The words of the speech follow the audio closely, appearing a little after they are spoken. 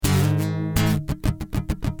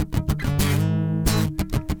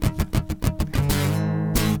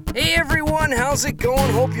Hey everyone, how's it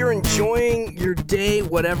going? Hope you're enjoying your day,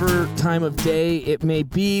 whatever time of day it may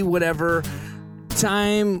be, whatever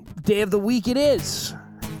day of the week it is.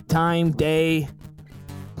 Time, day,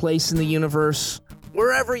 place in the universe,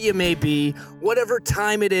 wherever you may be, whatever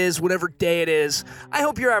time it is, whatever day it is, I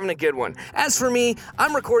hope you're having a good one. As for me,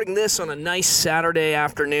 I'm recording this on a nice Saturday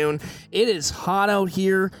afternoon. It is hot out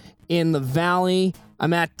here in the valley.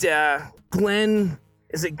 I'm at Glen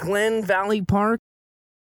Valley Park?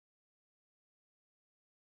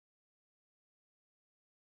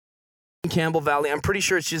 Campbell Valley. I'm pretty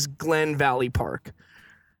sure it's just Glen Valley Park.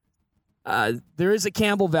 There is a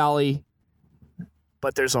Campbell Valley,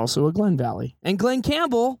 but there's also a Glen Valley. And Glen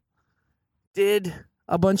Campbell did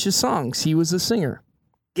a bunch of songs. He was a singer.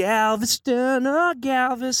 Galveston, oh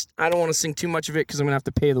Galveston. I don't want to sing too much of it because I'm going to have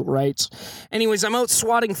to pay the rights. Anyways, I'm out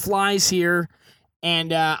swatting flies here,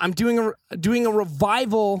 and I'm doing a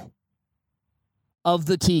revival of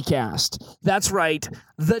the T-Cast. That's right,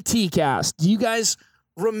 the T-Cast. Do you guys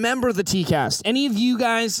remember the T-Cast? Any of you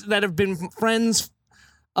guys that have been friends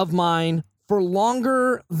of mine for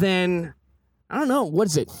longer than, I don't know, what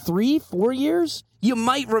is it, 3-4 years? You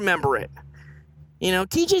might remember it. You know,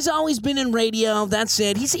 TJ's always been in radio. That's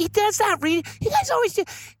it. He does that radio. You guys always do.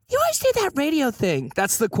 You always do that radio thing.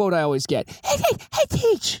 That's the quote I always get. Hey,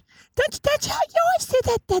 Teach. That's how you always do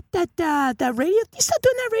that radio. You still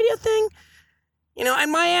doing that radio thing? You know,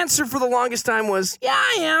 and my answer for the longest time was, yeah,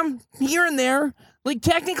 I am, here and there. Like,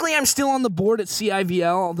 technically, I'm still on the board at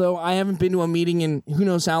CIVL, although I haven't been to a meeting in who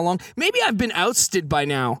knows how long. Maybe I've been ousted by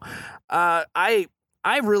now. I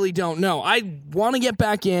really don't know. I want to get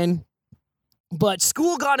back in, but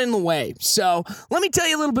school got in the way. So let me tell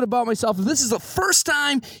you a little bit about myself. If this is the first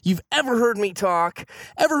time you've ever heard me talk,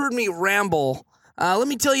 ever heard me ramble, let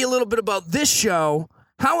me tell you a little bit about this show,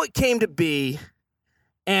 how it came to be,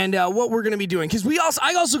 and what we're going to be doing. Because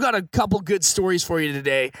I also got a couple good stories for you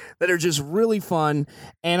today that are just really fun,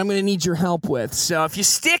 and I'm going to need your help with. So if you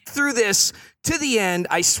stick through this to the end,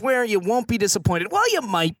 I swear you won't be disappointed. Well, you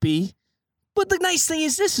might be. But the nice thing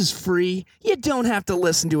is this is free. You don't have to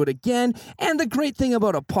listen to it again. And the great thing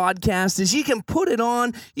about a podcast is you can put it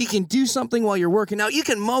on. You can do something while you're working out. You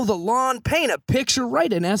can mow the lawn, paint a picture,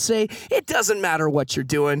 write an essay. It doesn't matter what you're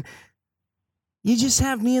doing. You just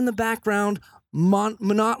have me in the background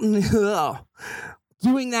monotonous,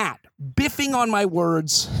 doing that, biffing on my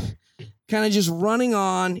words, kind of just running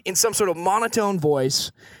on in some sort of monotone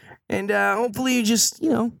voice, and hopefully you just,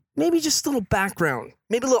 maybe just a little background,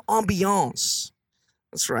 maybe a little ambiance.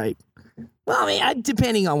 That's right. Well, I mean,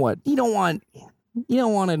 depending on what you don't want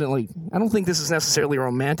it to, like, I don't think this is necessarily a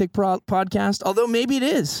romantic podcast, although maybe it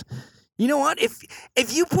is. You know what?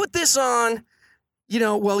 If you put this on,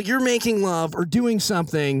 while you're making love or doing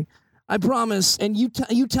something, I promise, and you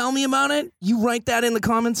tell me about it, you write that in the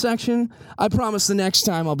comment section, I promise the next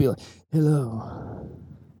time I'll be like, hello,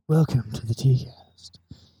 welcome to the T-Cast.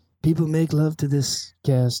 People make love to this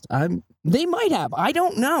cast. They might have. I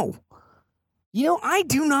don't know. I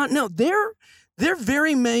do not know. There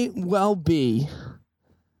very may well be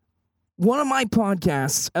one of my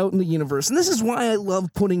podcasts out in the universe, and this is why I love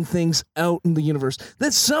putting things out in the universe,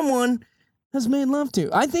 that someone has made love to.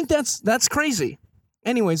 I think that's crazy.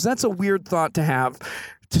 Anyways, that's a weird thought to have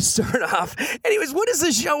to start off. Anyways, what is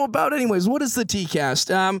this show about anyways? What is the T-Cast?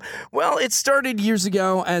 Well, it started years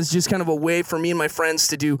ago as just kind of a way for me and my friends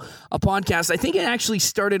to do a podcast. I think it actually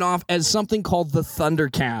started off as something called the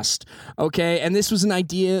Thundercast, okay? And this was an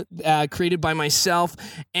idea created by myself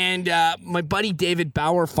and my buddy David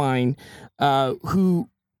Bauerfein, who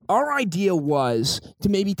our idea was to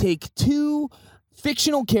maybe take two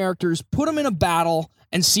fictional characters, put them in a battle,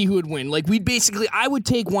 and see who would win. Like, I would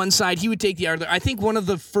take one side, he would take the other. I think one of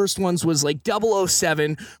the first ones was like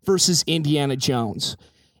 007 versus Indiana Jones.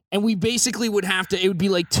 And we basically would it would be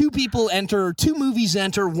like two movies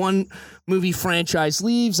enter, one movie franchise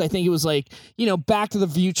leaves. I think it was like, Back to the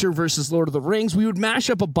Future versus Lord of the Rings. We would mash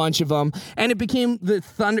up a bunch of them, and it became the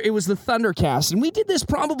Thundercast. And we did this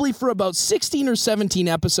probably for about 16 or 17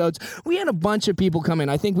 episodes. We had a bunch of people come in.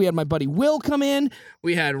 I think we had my buddy Will come in.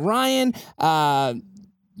 We had Ryan,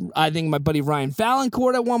 I think my buddy Ryan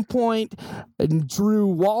Valancourt at one point, and Drew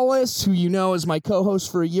Wallace, who is my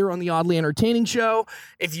co-host for a year on the Oddly Entertaining Show,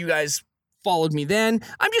 if you guys followed me then.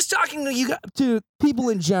 I'm just talking to people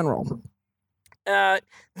in general. Then,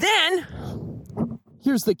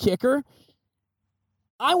 here's the kicker.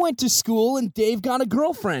 I went to school and Dave got a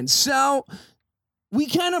girlfriend, so we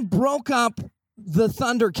kind of broke up the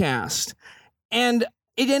Thundercast, and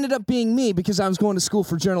it ended up being me because I was going to school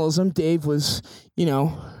for journalism. Dave was,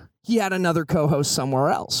 he had another co-host somewhere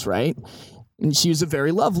else, right? And she was a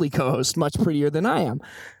very lovely co-host, much prettier than I am.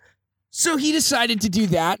 So he decided to do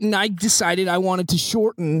that, and I decided I wanted to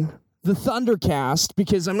shorten the Thundercast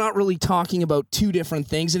because I'm not really talking about two different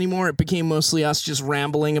things anymore. It became mostly us just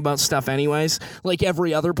rambling about stuff anyways, like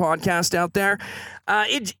every other podcast out there.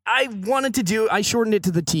 I shortened it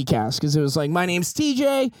to the T-Cast because it was like, my name's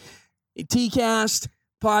TJ, T-Cast,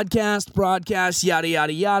 podcast, broadcast, yada,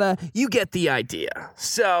 yada, yada. You get the idea.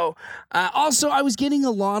 So, also, I was getting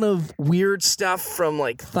a lot of weird stuff from,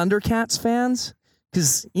 like, Thundercats fans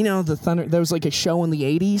because, there was, like, a show in the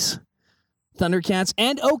 80s. Thundercats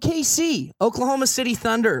and OKC, Oklahoma City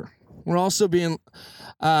Thunder. We're also being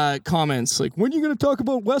comments like, when are you going to talk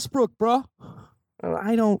about Westbrook, bro?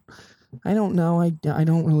 I don't know. I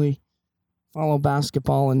don't really follow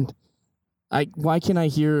basketball, and why can I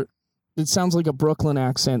hear it sounds like a Brooklyn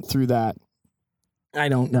accent through that? I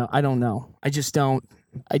don't know. I just don't.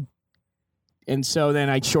 And so then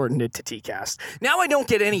I shortened it to T-Cast. Now I don't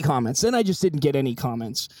get any comments. Then I just didn't get any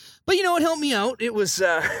comments. But it helped me out. It was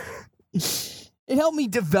it helped me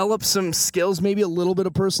develop some skills, maybe a little bit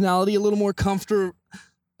of personality, a little more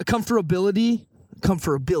comfortability.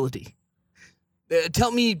 It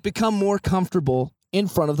helped me become more comfortable in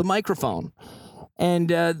front of the microphone. And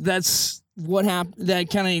that's what happened. I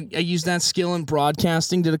used that skill in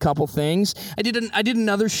broadcasting, did a couple things. I did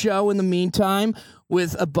another show in the meantime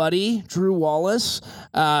with a buddy, Drew Wallace.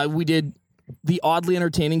 We did the Oddly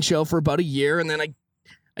Entertaining show for about a year, and then I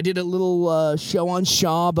did a little show on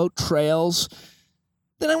Shaw about trails.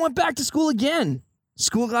 Then I went back to school again.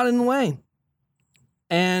 School got in the way.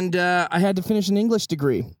 And I had to finish an English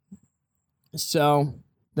degree. So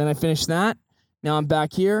then I finished that. Now I'm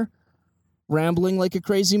back here, rambling like a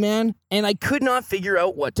crazy man. And I could not figure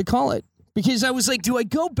out what to call it. Because I was like, do I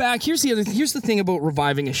go back? Here's the thing about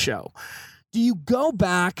reviving a show. Do you go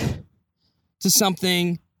back to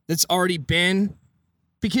something that's already been?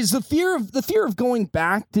 Because the fear of going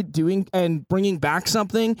back to doing and bringing back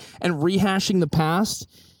something and rehashing the past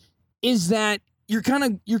is that you're kind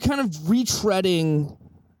of retreading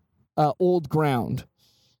old ground.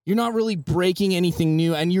 You're not really breaking anything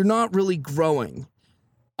new, and you're not really growing.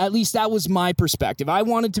 At least that was my perspective. I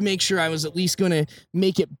wanted to make sure I was at least going to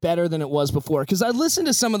make it better than it was before. Because I listened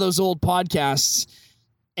to some of those old podcasts,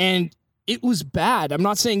 and it was bad. I'm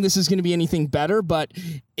not saying this is going to be anything better, but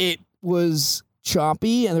it was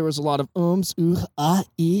choppy, and there was a lot of ums, and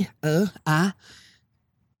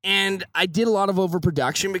I did a lot of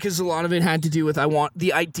overproduction because a lot of it had to do with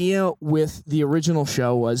the idea with the original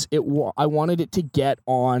show was I wanted it to get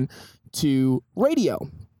on to radio,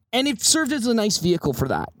 and it served as a nice vehicle for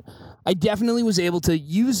that. I definitely was able to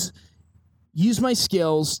use my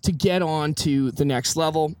skills to get on to the next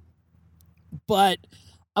level, but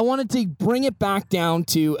I wanted to bring it back down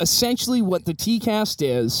to essentially what the T-Cast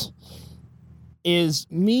is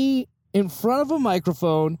me in front of a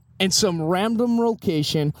microphone and some random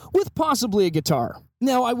location with possibly a guitar.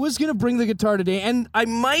 Now, I was going to bring the guitar today, and I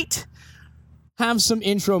might have some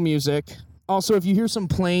intro music. Also, if you hear some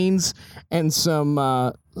planes and some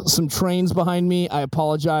trains behind me, I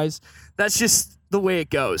apologize. That's just the way it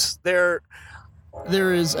goes. There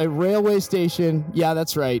is a railway station. Yeah,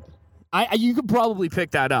 that's right. You could probably pick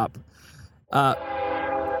that up.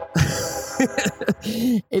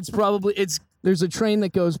 There's a train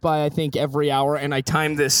that goes by, I think, every hour, and I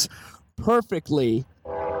timed this perfectly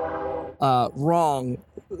wrong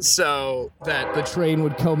so that the train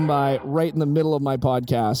would come by right in the middle of my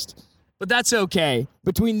podcast. But that's okay.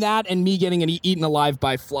 Between that and me getting eaten alive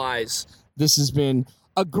by flies, this has been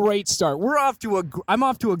a great start. I'm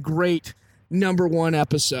off to a great number 1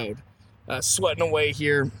 episode. Sweating away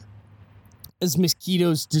here as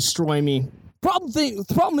mosquitoes destroy me. The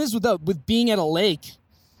problem is with being at a lake,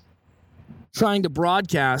 trying to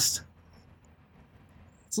broadcast,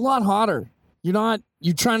 it's a lot hotter. You're not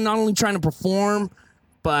only trying to perform,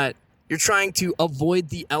 but you're trying to avoid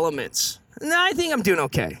the elements. And I think I'm doing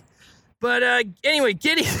okay. But anyway,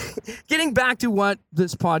 getting back to what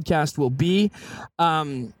this podcast will be,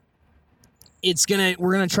 I'm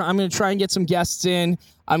gonna try and get some guests in.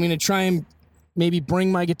 I'm gonna try and maybe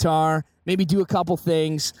bring my guitar. Maybe do a couple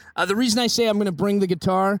things. The reason I say I'm going to bring the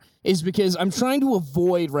guitar is because I'm trying to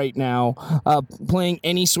avoid right now playing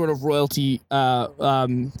any sort of royalty-free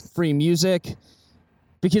music,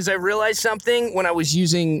 because I realized something when I was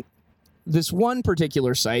using this one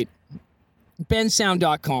particular site,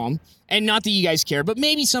 bensound.com, and not that you guys care, but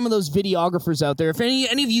maybe some of those videographers out there, if any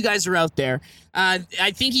of you guys are out there, I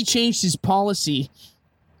think he changed his policy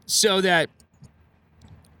so that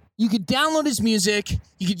you could download his music,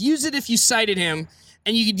 you could use it if you cited him,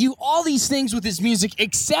 and you could do all these things with his music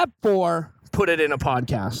except for put it in a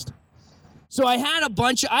podcast. So I had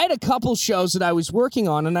a couple shows that I was working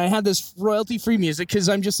on, and I had this royalty-free music because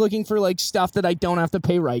I'm just looking for like stuff that I don't have to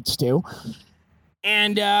pay rights to.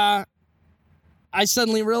 And I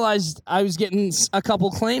suddenly realized I was getting a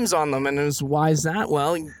couple claims on them, and it was, why is that?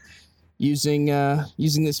 Well, using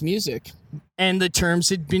this music, and the terms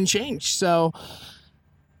had been changed. So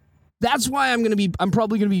that's why I'm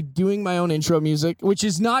probably gonna be doing my own intro music, which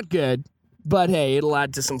is not good, but hey, it'll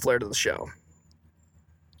add to some flair to the show.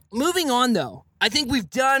 Moving on, though, I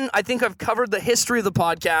think I've covered the history of the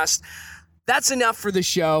podcast. That's enough for the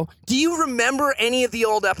show. Do you remember any of the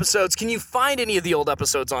old episodes? Can you find any of the old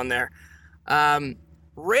episodes on there?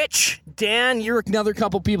 Rich, Dan, you're another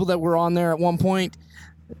couple people that were on there at one point.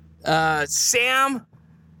 Sam,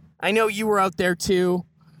 I know you were out there too.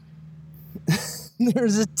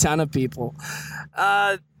 There's a ton of people.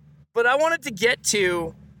 But I wanted to get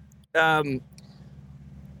to the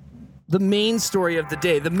main story of the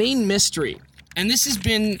day, the main mystery. And this has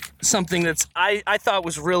been something that's I thought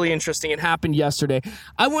was really interesting. It happened yesterday.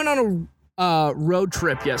 I went on a road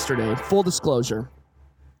trip yesterday, full disclosure.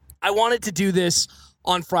 I wanted to do this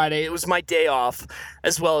on Friday. It was my day off,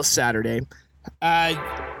 as well as Saturday. I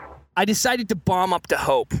decided to bomb up to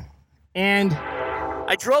Hope. And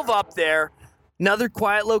I drove up there, another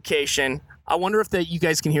quiet location. I wonder if you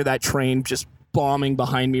guys can hear that train just bombing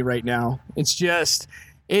behind me right now.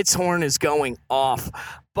 Its horn is going off.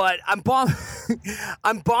 But I'm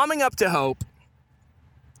bombing up to Hope.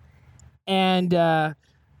 And I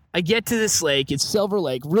get to this lake. It's Silver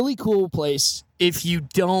Lake. Really cool place if you're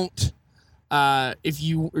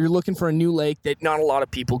looking for a new lake that not a lot of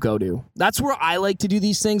people go to. That's where I like to do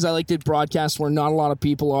these things. I like to broadcast where not a lot of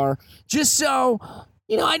people are. Just so,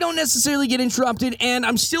 I don't necessarily get interrupted. And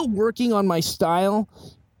I'm still working on my style.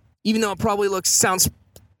 Even though it probably sounds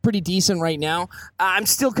pretty decent right now. I'm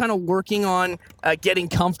still kind of working on getting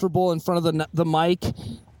comfortable in front of the mic.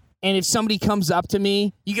 And if somebody comes up to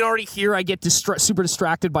me, you can already hear I get super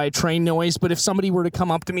distracted by a train noise. But if somebody were to come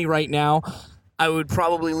up to me right now, I would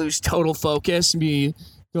probably lose total focus and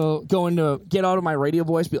get out of my radio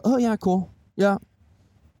voice. Be, oh yeah, cool, yeah,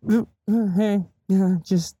 hey, yeah,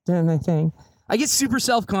 just doing my thing. I get super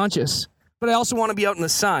self-conscious, but I also want to be out in the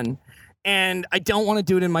sun. And I don't want to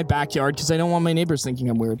do it in my backyard because I don't want my neighbors thinking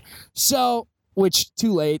I'm weird. So, which,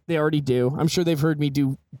 too late, they already do. I'm sure they've heard me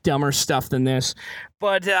do dumber stuff than this.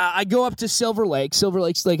 But I go up to Silver Lake. Silver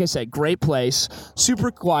Lake's, like I said, great place.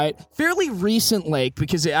 Super quiet. Fairly recent lake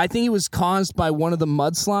because I think it was caused by one of the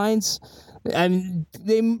mudslides. And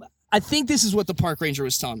I think this is what the park ranger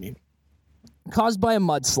was telling me. Caused by a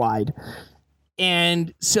mudslide.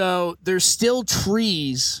 And so there's still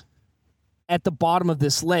trees at the bottom of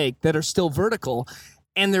this lake that are still vertical,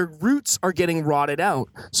 and their roots are getting rotted out.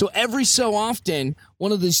 So every so often,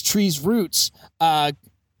 one of these trees' roots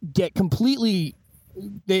get completely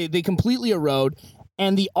erode,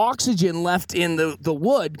 and the oxygen left in the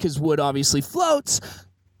wood, because wood obviously floats,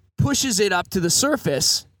 pushes it up to the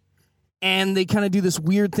surface, and they kind of do this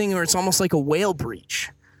weird thing where it's almost like a whale breach.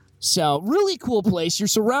 So, really cool place. You're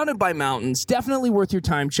surrounded by mountains. Definitely worth your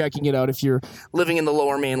time checking it out if you're living in the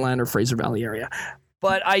Lower Mainland or Fraser Valley area.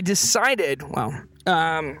 But I decided to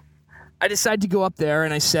go up there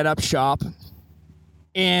and I set up shop.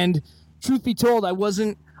 And truth be told, I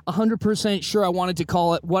wasn't 100% sure I wanted to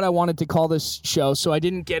call it what I wanted to call this show, so I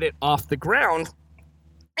didn't get it off the ground.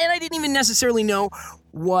 And I didn't even necessarily know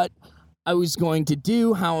what I was going to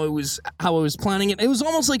do, how I was planning it. It was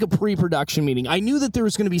almost like a pre-production meeting. I knew that there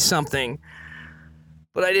was going to be something,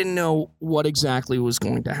 but I didn't know what exactly was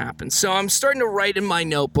going to happen. So I'm starting to write in my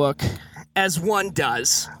notebook, as one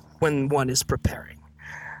does when one is preparing.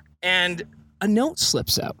 And a note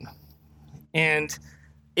slips out. And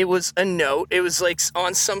it was a note. It was like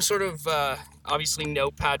on some sort of, obviously,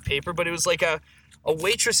 notepad paper, but it was like a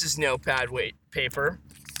waitress's notepad paper.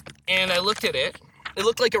 And I looked at it. It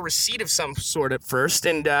looked like a receipt of some sort at first,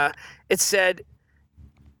 and it said,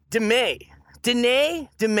 Dene.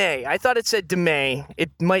 I thought it said Dene. It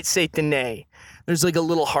might say Dene. There's like a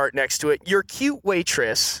little heart next to it. Your cute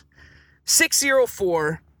waitress,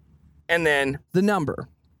 604, and then the number.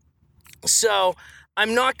 So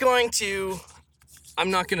I'm not going to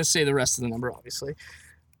say the rest of the number, obviously,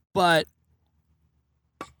 but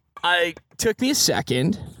it took me a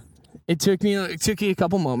second. It took me a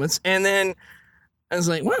couple moments, and then I was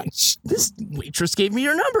like, wow, this waitress gave me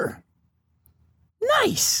your number.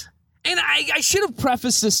 Nice. And I should have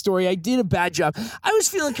prefaced this story. I did a bad job. I was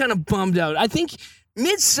feeling kind of bummed out. I think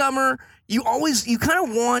midsummer, you kind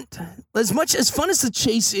of want, as fun as the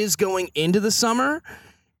chase is going into the summer,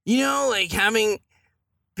 like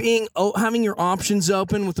having your options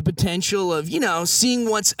open with the potential of, seeing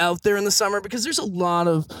what's out there in the summer, because there's a lot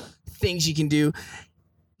of things you can do.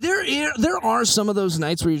 There are some of those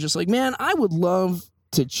nights where you're just like, man, I would love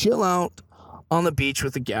to chill out on the beach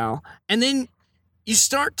with a gal. And then you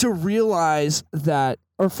start to realize that,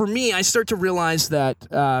 or for me, I start to realize that,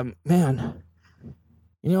 man,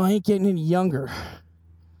 I ain't getting any younger.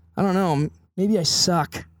 I don't know. Maybe I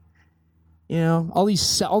suck. All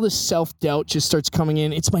this self-doubt just starts coming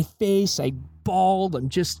in. It's my face. I'm bald. I'm a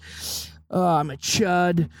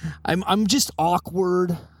chud. I'm just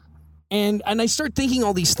awkward. And I start thinking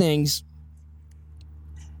all these things.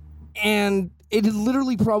 And it had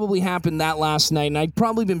literally probably happened that last night. And I'd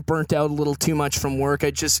probably been burnt out a little too much from work.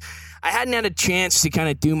 I hadn't had a chance to kind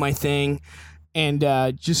of do my thing and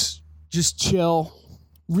just chill,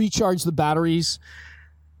 recharge the batteries.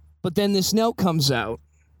 But then this note comes out.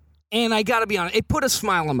 And I gotta be honest, it put a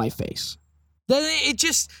smile on my face. Then it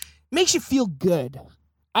just makes you feel good.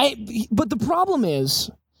 But the problem is,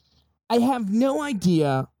 I have no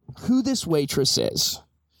idea who this waitress is.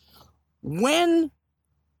 When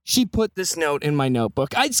she put this note in my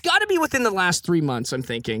notebook, it's got to be within the last 3 months, I'm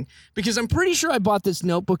thinking, because I'm pretty sure I bought this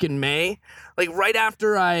notebook in May, like right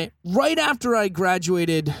after I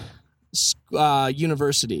graduated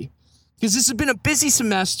university, because this has been a busy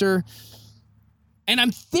semester. And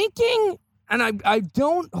I'm thinking, and I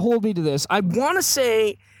don't hold me to this, I want to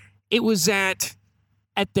say it was at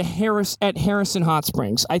Harrison Hot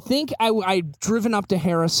Springs. I think I'd driven up to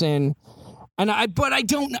Harrison, but I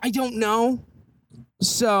don't know.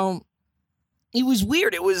 So it was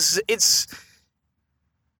weird. It's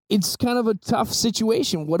kind of a tough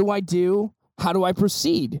situation. What do I do? How do I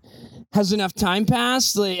proceed? Has enough time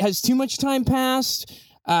passed? Has too much time passed?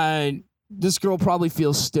 This girl probably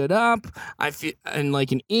feels stood up. I feel and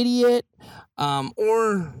like an idiot,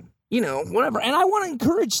 or whatever. And I want to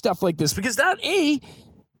encourage stuff like this because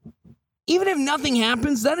even if nothing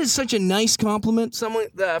happens, that is such a nice compliment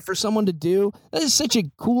for someone to do. That is such a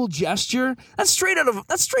cool gesture. That's straight out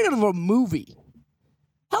of a movie.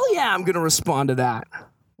 Hell yeah, I'm gonna respond to that.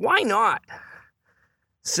 Why not?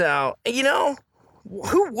 So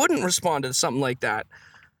who wouldn't respond to something like that?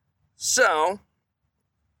 So.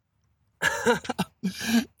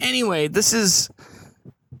 Anyway, this is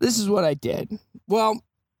what I did. Well,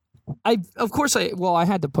 I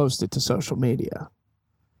had to post it to social media.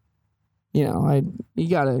 You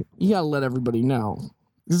gotta let everybody know.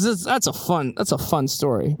 That's a fun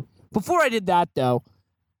story. Before I did that though,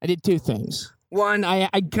 I did two things. One, I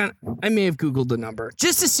may have Googled the number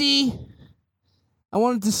just to see. I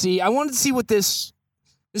wanted to see what this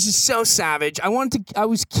is so savage. I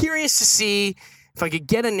was curious to see if I could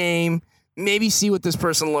get a name. Maybe see what this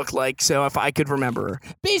person looked like, so if I could remember her.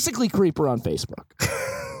 Basically, creep her on Facebook.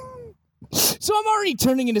 So I'm already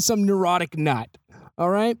turning into some neurotic nut, all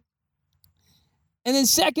right? And then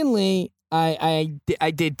secondly, I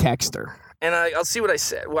did text her, and I'll see what I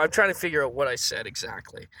said. Well, I'm trying to figure out what I said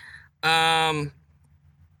exactly. Let's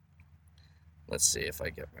see if I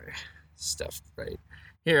get my stuff right.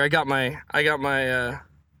 Here, I got my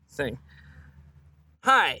thing.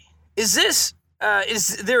 Hi, is this...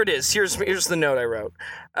 there it is. Here's the note I wrote.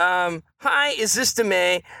 Hi, is this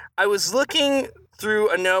Demay? I was looking through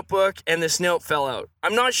a notebook and this note fell out.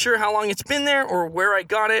 I'm not sure how long it's been there or where I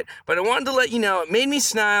got it, but I wanted to let you know it made me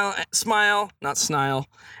smile, not snile.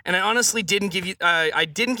 And I honestly didn't give you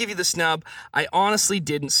the snub. I honestly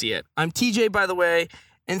didn't see it. I'm TJ, by the way,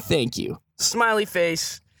 and thank you. Smiley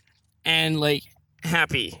face and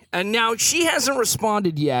happy. And now she hasn't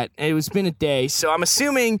responded yet. It's been a day, so I'm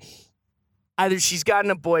assuming either she's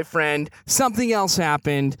gotten a boyfriend, something else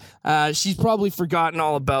happened, she's probably forgotten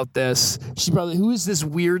all about this. Who is this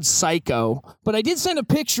weird psycho? But I did send a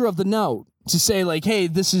picture of the note to say, hey,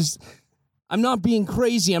 I'm not being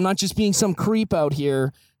crazy. I'm not just being some creep out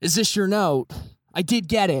here. Is this your note? I did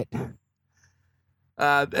get it.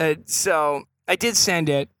 So I did send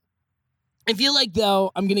it. I feel like,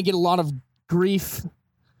 though, I'm going to get a lot of grief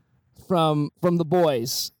from the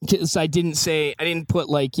boys because I didn't put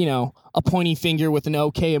a pointy finger with an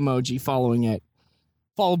okay emoji following it,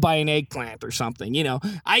 followed by an eggplant or something.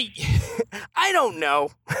 I don't know.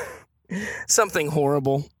 Something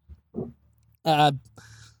horrible.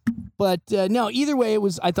 But no, either way,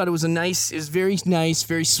 I thought it was very nice,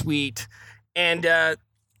 very sweet. And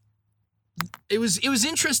it was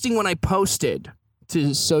interesting when I posted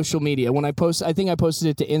to social media. I think I posted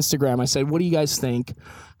it to Instagram. I said, what do you guys think?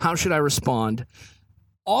 How should I respond?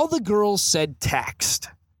 All the girls said text.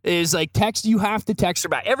 It is text, you have to text her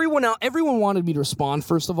back. Everyone wanted me to respond,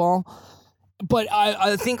 first of all. But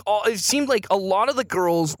I think it seemed like a lot of the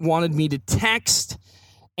girls wanted me to text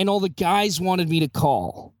and all the guys wanted me to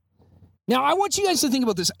call. Now, I want you guys to think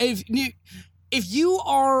about this. If you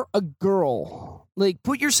are a girl, like,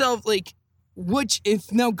 put yourself, like,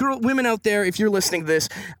 women out there, if you're listening to this,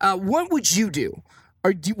 what would you do?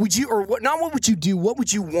 What would you do? What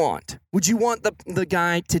would you want? Would you want the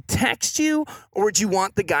guy to text you, or would you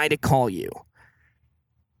want the guy to call you?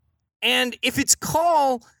 And if it's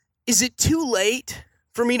call, is it too late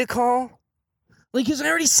for me to call? Like, because I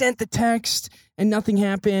already sent the text and nothing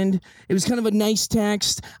happened. It was kind of a nice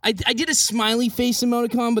text. I did a smiley face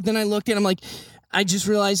emoticon, but then I looked at it, I'm like, I just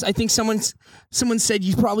realized, I think someone said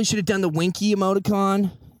you probably should have done the winky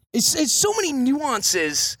emoticon. It's so many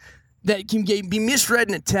nuances that can be misread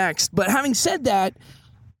in a text. But having said that,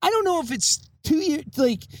 I don't know if it's 2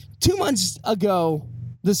 months ago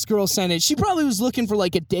this girl sent it. She probably was looking for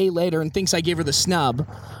like a day later and thinks I gave her the snub,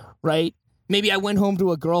 right? Maybe I went home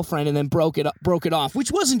to a girlfriend and then broke it off,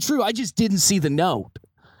 which wasn't true. I just didn't see the note.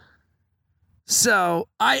 So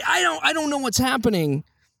I don't know what's happening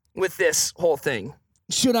with this whole thing.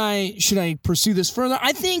 Should I pursue this further?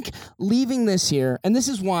 I think leaving this here, and this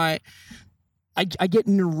is why I get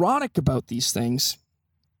neurotic about these things.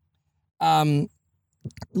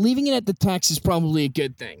 Leaving it at the text is probably a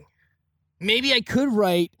good thing. Maybe I could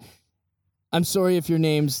write, I'm sorry if your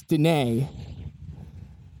name's Danae.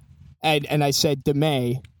 And I said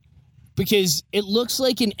Demay, because it looks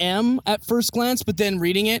like an M at first glance, but then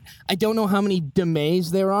reading it, I don't know how many Demays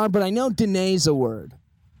there are, but I know Danae's a word,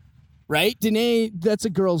 right? Danae, that's a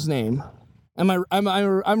girl's name. I'm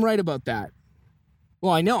right about that.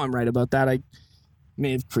 Well, I know I'm right about that. I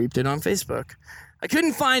may have creeped it on Facebook. I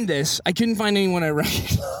couldn't find this. I couldn't find anyone I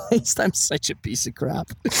recognized. I'm such a piece of crap.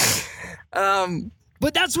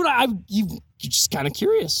 But that's what you're just kind of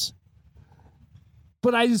curious.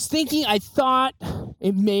 But I was thinking, I thought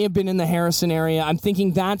it may have been in the Harrison area. I'm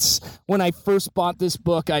thinking that's when I first bought this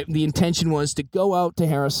book. The intention was to go out to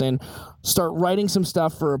Harrison, start writing some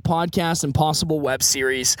stuff for a podcast and possible web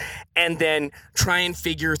series, and then try and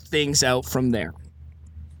figure things out from there.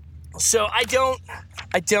 So I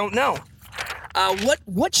don't know.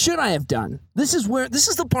 What should I have done? This is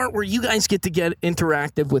the part where you guys get to get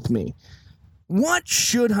interactive with me. What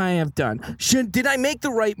should I have done? Did I make the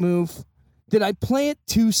right move? Did I play it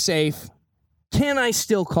too safe? Can I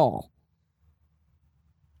still call?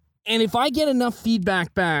 And if I get enough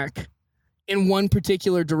feedback back in one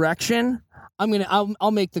particular direction,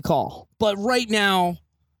 I'll make the call. But right now,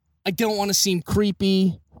 I don't want to seem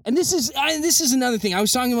creepy. And this is another thing. I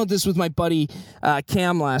was talking about this with my buddy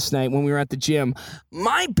Cam last night when we were at the gym.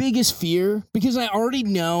 My biggest fear, because I already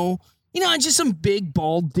know, I'm just some big,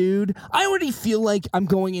 bald dude. I already feel like I'm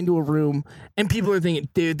going into a room and people are thinking,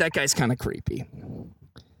 dude, that guy's kind of creepy.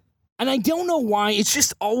 And I don't know why. It's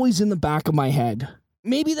just always in the back of my head.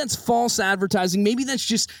 Maybe that's false advertising. Maybe that's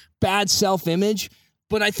just bad self-image.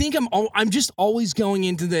 But I think I'm just always going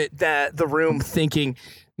into the room thinking,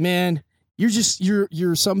 man,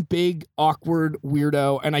 you're some big, awkward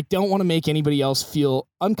weirdo, and I don't want to make anybody else feel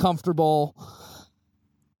uncomfortable.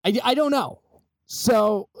 I don't know.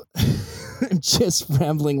 So, I'm just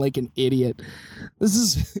rambling like an idiot.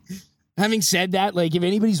 Having said that, like, if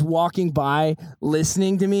anybody's walking by,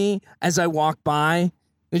 listening to me as I walk by,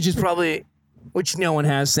 which is probably, which no one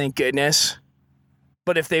has, thank goodness.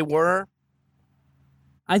 But if they were,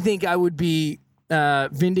 I think I would be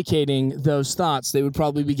vindicating those thoughts. They would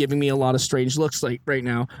probably be giving me a lot of strange looks like right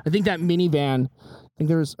now. I think that minivan,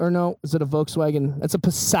 is it a Volkswagen? That's a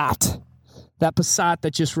Passat. That Passat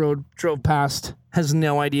that just drove past has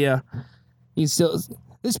no idea.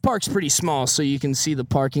 This park's pretty small, so you can see the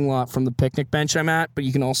parking lot from the picnic bench I'm at, but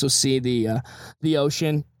you can also see the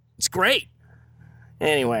ocean. It's great.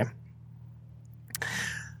 Anyway.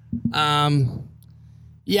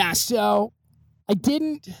 Yeah, so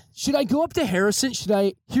should I go up to Harrison?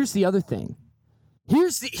 Here's the other thing.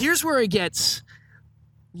 Here's where it gets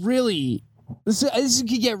really, this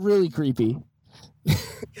could get really creepy.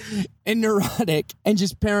 And neurotic and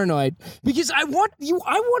just paranoid, because I want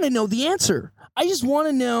to know the answer. I just want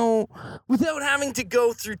to know without having to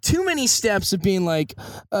go through too many steps of being like,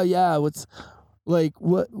 yeah, what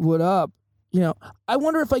up? I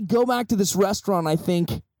wonder if I go back to this restaurant I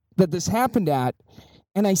think that this happened at,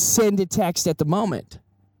 and I send a text at the moment.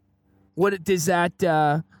 What does that,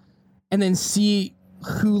 and then see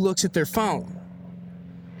who looks at their phone.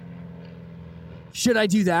 Should I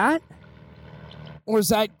do that? Or is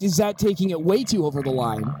that taking it way too over the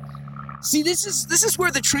line? See, this is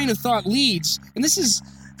where the train of thought leads, and this is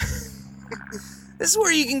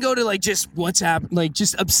where you can go to like just what's happened, like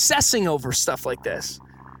just obsessing over stuff like this.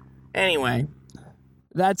 Anyway,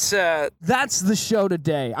 that's the show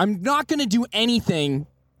today. I'm not gonna do anything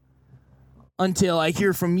until I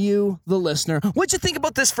hear from you, the listener. What'd you think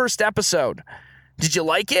about this first episode? Did you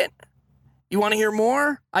like it? You want to hear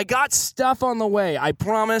more? I got stuff on the way, I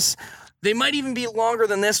promise. They might even be longer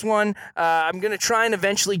than this one. I'm going to try and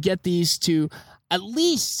eventually get these to at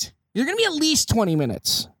least 20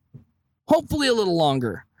 minutes. Hopefully a little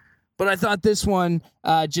longer. But I thought this one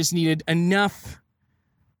just needed enough.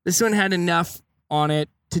 This one had enough on it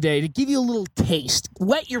today to give you a little taste.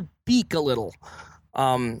 Wet your beak a little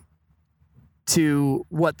to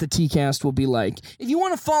what the TCast will be like. If you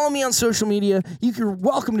want to follow me on social media, you're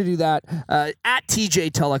welcome to do that. At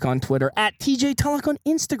TJ Tulloch on Twitter, at TJ Tulloch on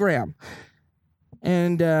Instagram.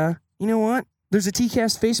 And you know what? There's a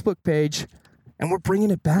TCast Facebook page, and we're bringing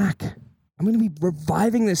it back. I'm going to be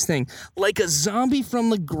reviving this thing like a zombie from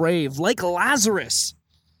the grave, like Lazarus.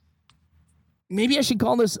 Maybe I should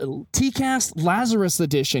call this TCast Lazarus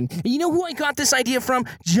Edition. And you know who I got this idea from?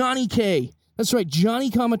 Johnny K. That's right,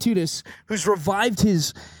 Johnny Comatudis, who's revived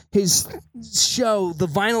his show, The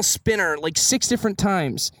Vinyl Spinner, like 6 different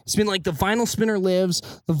times. It's been like The Vinyl Spinner Lives,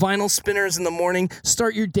 The Vinyl Spinners in the Morning,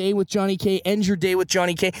 Start Your Day with Johnny K, End Your Day with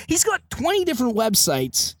Johnny K. He's got 20 different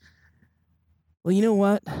websites. Well, you know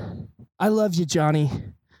what? I love you, Johnny,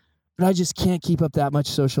 but I just can't keep up that much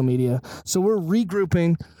social media. So we're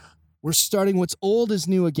regrouping. We're starting what's old is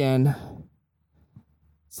new again.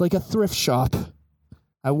 It's like a thrift shop.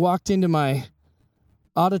 I walked into my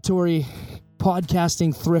auditory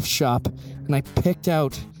podcasting thrift shop and I picked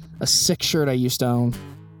out a sick shirt I used to own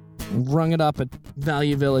and rung it up at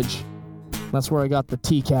Value Village. That's where I got the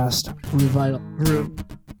TCast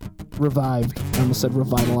revived. I almost said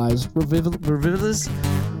revitalized. Revitalized?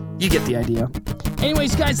 You get the idea.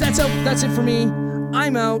 Anyways, guys, that's it for me.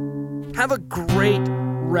 I'm out. Have a great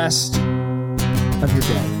rest of your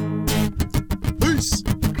day.